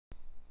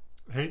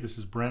Hey, this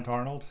is Brent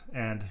Arnold,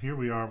 and here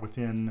we are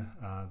within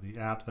the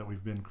app that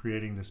we've been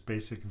creating, this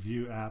basic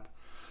view app.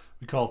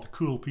 We call it the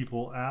Cool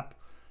People app,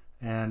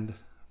 and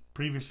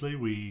previously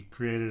we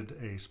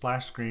created a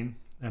splash screen,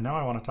 and now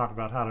I want to talk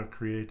about how to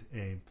create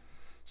a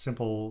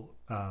simple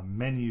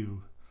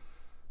menu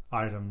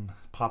item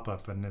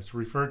pop-up, and it's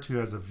referred to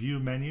as a view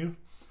menu.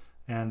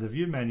 And the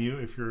view menu,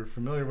 if you're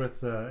familiar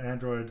with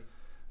Android,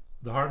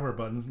 the hardware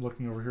buttons,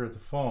 looking over here at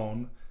the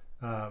phone,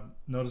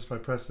 notice if I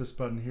press this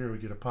button here, we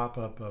get a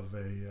pop-up of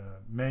a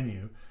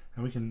menu,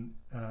 and we can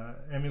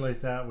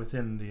emulate that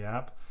within the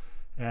app.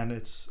 And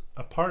it's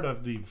a part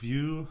of the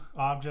view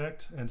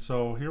object. And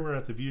so here we're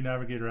at the view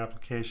navigator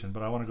application,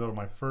 but I want to go to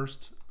my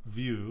first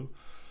view.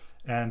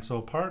 And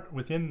so part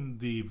within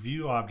the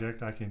view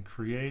object, I can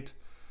create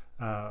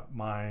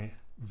my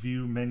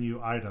view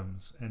menu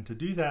items. And to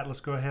do that,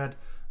 let's go ahead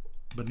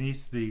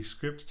beneath the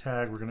script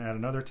tag. We're going to add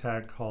another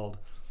tag called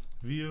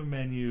view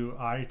menu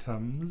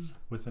items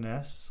with an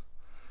S,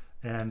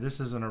 and this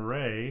is an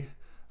array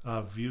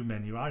of view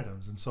menu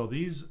items, and so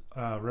these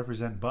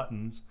represent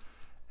buttons,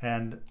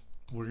 and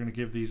we're going to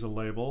give these a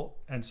label.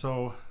 And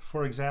so,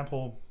 for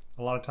example,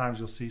 a lot of times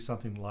you'll see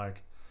something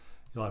like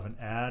you'll have an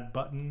add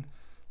button.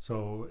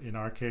 So in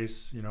our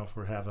case, you know, if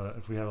we have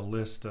a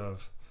list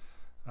of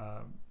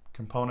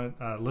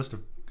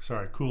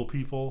cool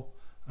people,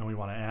 and we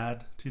want to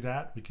add to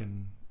that, we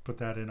can put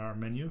that in our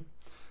menu.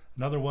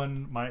 Another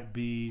one might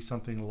be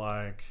something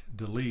like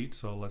delete.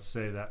 So let's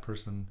say that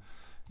person,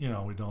 you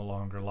know, we no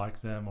longer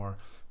like them, or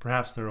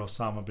perhaps they're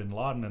Osama bin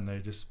Laden and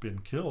they've just been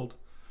killed.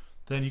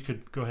 Then you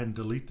could go ahead and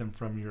delete them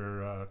from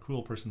your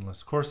cool person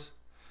list. Of course,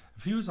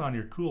 if he was on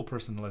your cool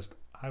person list,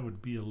 I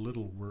would be a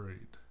little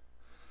worried.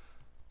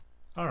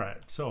 All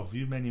right, so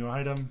view menu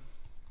item,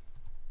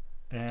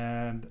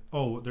 and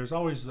oh, there's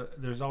always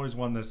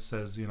one that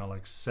says, you know,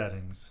 like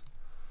settings,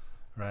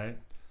 right?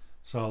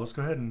 So let's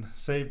go ahead and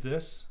save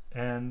this,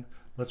 and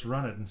let's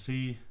run it and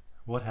see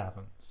what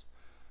happens.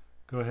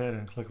 Go ahead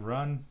and click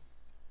run.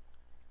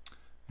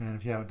 And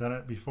if you haven't done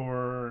it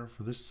before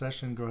for this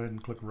session, go ahead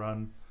and click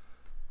run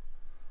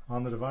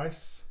on the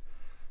device.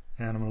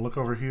 And I'm going to look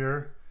over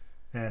here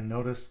and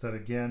notice that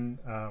again,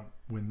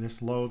 when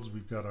this loads,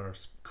 we've got our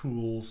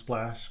cool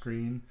splash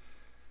screen.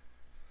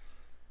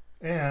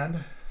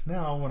 And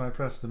now when I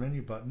press the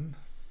menu button,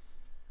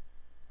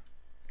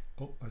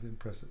 oh, I didn't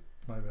press it,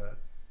 my bad.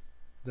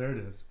 There it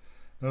is.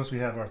 Notice we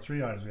have our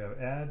three items. We have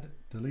add,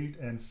 delete,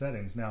 and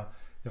settings. Now,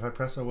 if I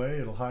press away,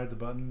 it'll hide the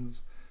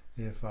buttons.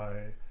 If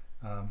I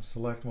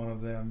select one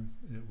of them,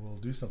 it will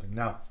do something.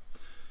 Now,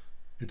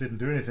 it didn't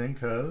do anything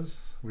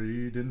because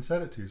we didn't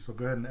set it to. So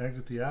go ahead and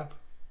exit the app.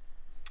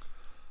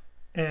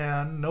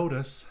 And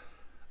notice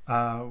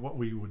what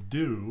we would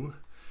do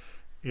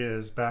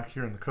is back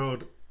here in the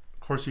code, of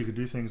course, you could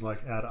do things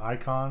like add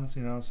icons,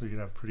 you know, so you could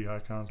have pretty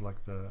icons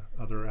like the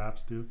other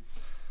apps do.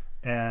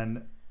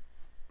 And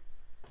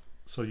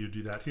so you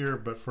do that here,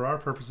 but for our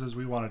purposes,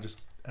 we want to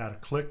just add a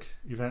click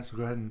event. So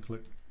go ahead and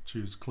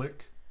choose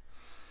click.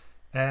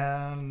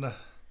 And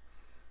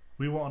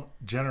we won't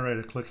generate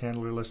a click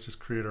handler. Let's just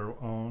create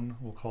our own.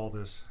 We'll call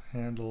this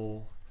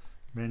handle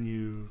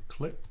menu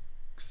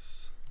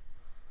clicks,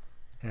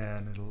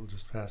 and it'll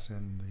just pass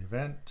in the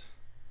event.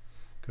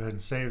 Go ahead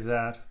and save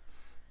that.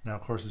 Now,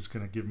 of course, it's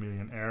going to give me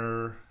an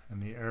error, and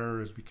the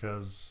error is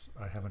because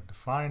I haven't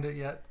defined it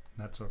yet.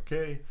 And that's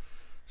okay.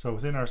 So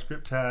within our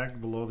script tag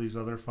below these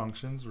other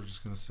functions, we're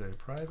just going to say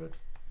private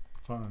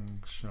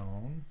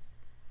function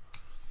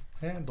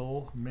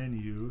handle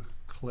menu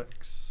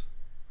clicks,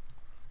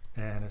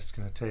 and it's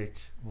going to take,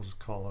 we'll just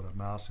call it a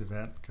mouse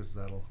event because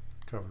that'll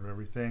cover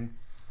everything.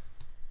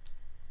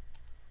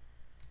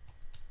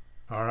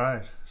 All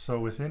right, so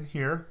within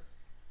here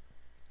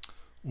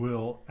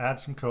we'll add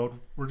some code.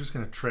 We're just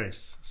going to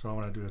trace. So I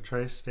want to do a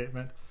trace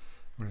statement.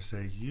 I'm going to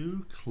say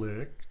you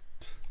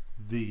clicked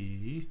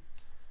the,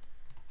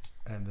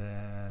 and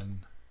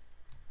then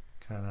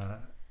kind of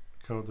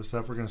code this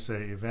up. We're going to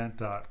say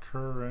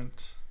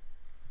event.current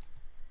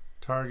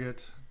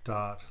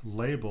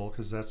target.label,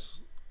 because that's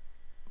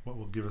what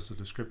will give us a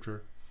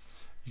descriptor.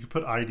 You could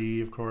put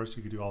ID, of course.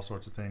 You could do all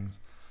sorts of things.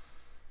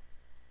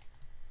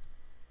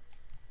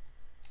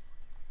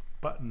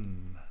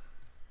 Button.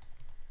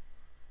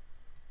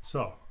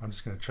 So I'm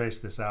just going to trace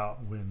this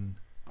out when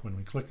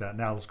we click that.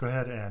 Now let's go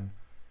ahead and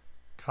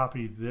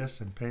copy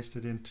this and paste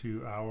it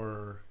into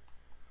our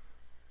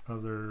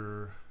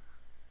other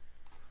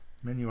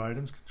menu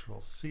items.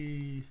 Control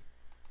C,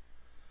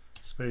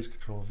 space,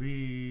 Control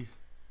V,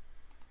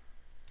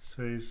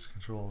 space,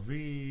 Control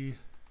V.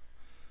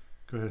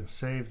 Go ahead and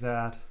save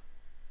that,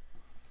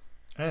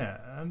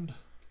 and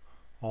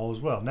all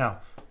is well. Now,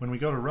 when we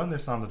go to run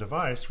this on the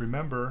device,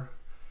 remember,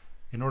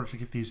 in order to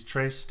get these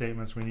trace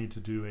statements, we need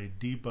to do a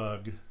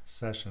debug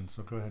session.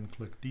 So go ahead and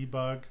click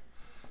debug.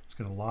 It's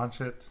going to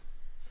launch it.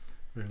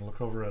 We're going to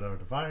look over at our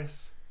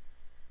device,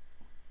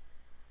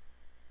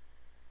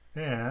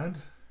 and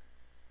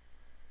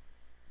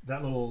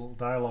that little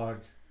dialog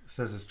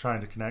says it's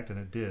trying to connect, and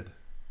it did.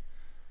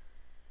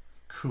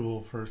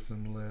 Cool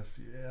person list,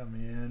 yeah,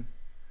 man.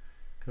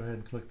 Go ahead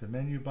and click the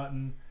menu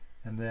button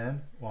and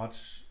then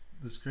watch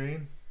the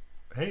screen.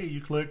 Hey,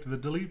 you clicked the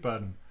delete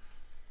button.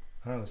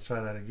 All right, let's try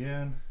that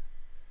again.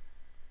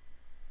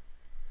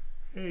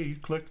 Hey, you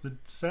clicked the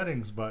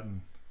settings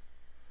button.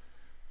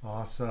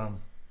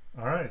 Awesome.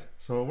 All right,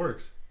 so it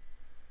works.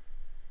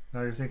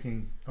 Now you're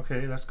thinking,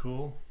 okay, that's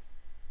cool.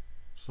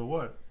 So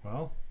what?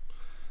 Well,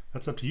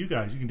 that's up to you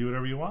guys. You can do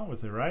whatever you want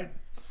with it, right?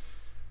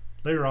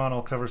 Later on,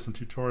 I'll cover some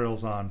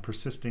tutorials on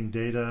persisting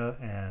data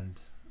and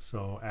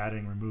so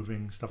adding,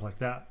 removing, stuff like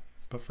that.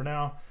 But for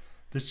now,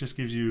 this just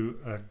gives you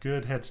a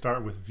good head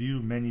start with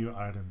view menu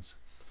items.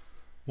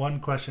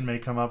 One question may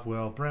come up,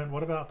 well, Brent,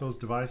 what about those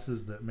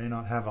devices that may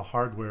not have a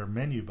hardware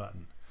menu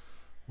button?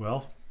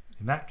 Well,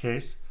 in that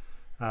case,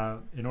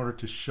 in order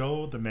to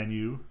show the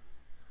menu,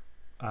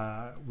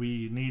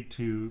 we need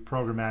to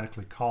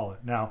programmatically call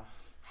it. Now,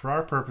 for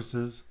our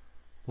purposes,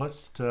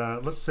 let's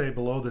say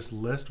below this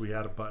list we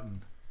add a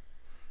button.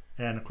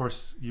 And of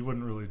course, you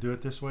wouldn't really do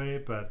it this way,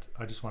 but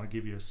I just want to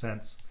give you a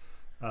sense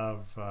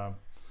of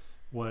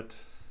what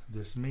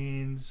this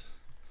means,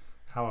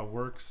 how it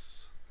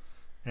works.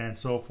 And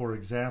so, for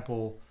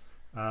example,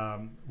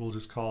 we'll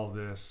just call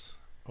this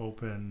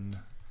open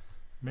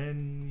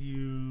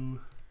menu,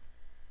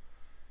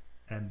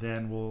 and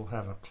then we'll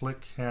have a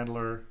click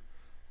handler,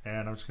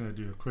 and I'm just going to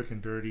do a quick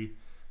and dirty.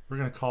 We're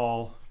going to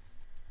call,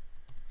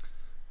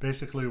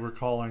 basically we're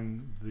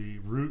calling the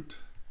root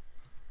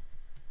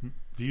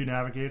view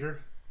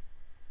navigator.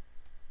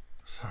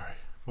 Sorry,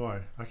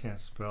 boy, I can't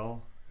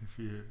spell if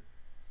you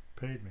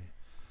paid me.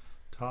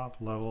 Top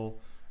level,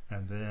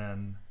 and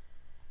then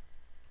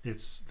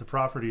the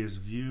property is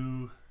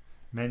view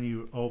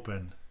menu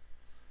open,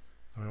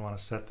 and we want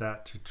to set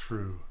that to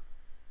true.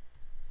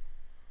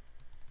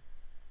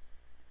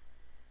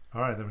 All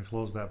right, then we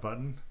close that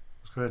button.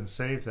 Let's go ahead and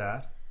save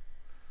that,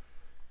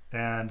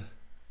 and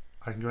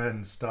I can go ahead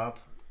and stop.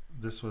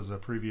 This was a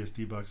previous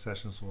debug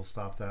session, so we'll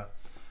stop that.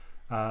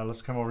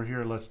 Let's come over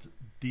here. Let's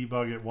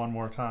debug it one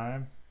more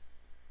time,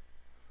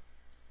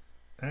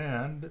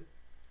 and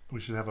we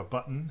should have a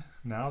button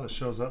now that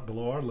shows up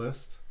below our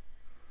list.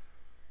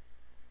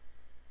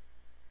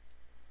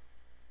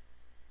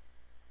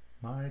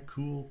 My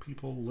cool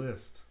people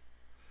list.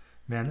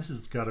 Man, this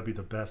has got to be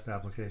the best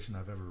application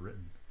I've ever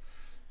written.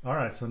 All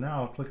right, so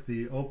now I'll click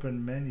the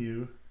open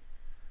menu,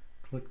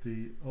 click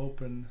the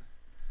open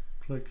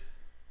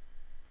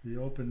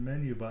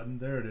menu button.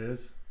 There it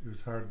is. It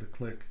was hard to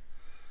click.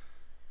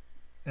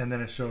 And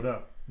then it showed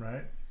up,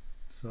 right?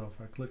 So if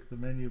I click the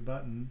menu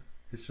button,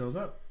 it shows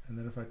up. And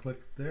then if I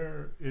click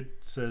there,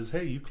 it says,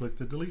 hey, you clicked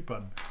the delete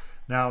button.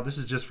 Now, this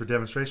is just for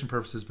demonstration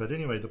purposes, but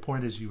anyway, the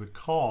point is you would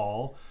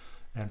call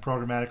and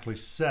programmatically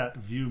set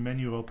view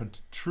menu open to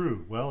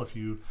true. Well, if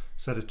you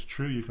set it to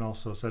true, you can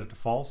also set it to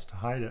false to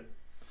hide it.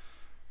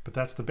 But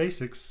that's the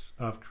basics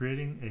of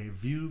creating a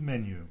view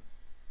menu.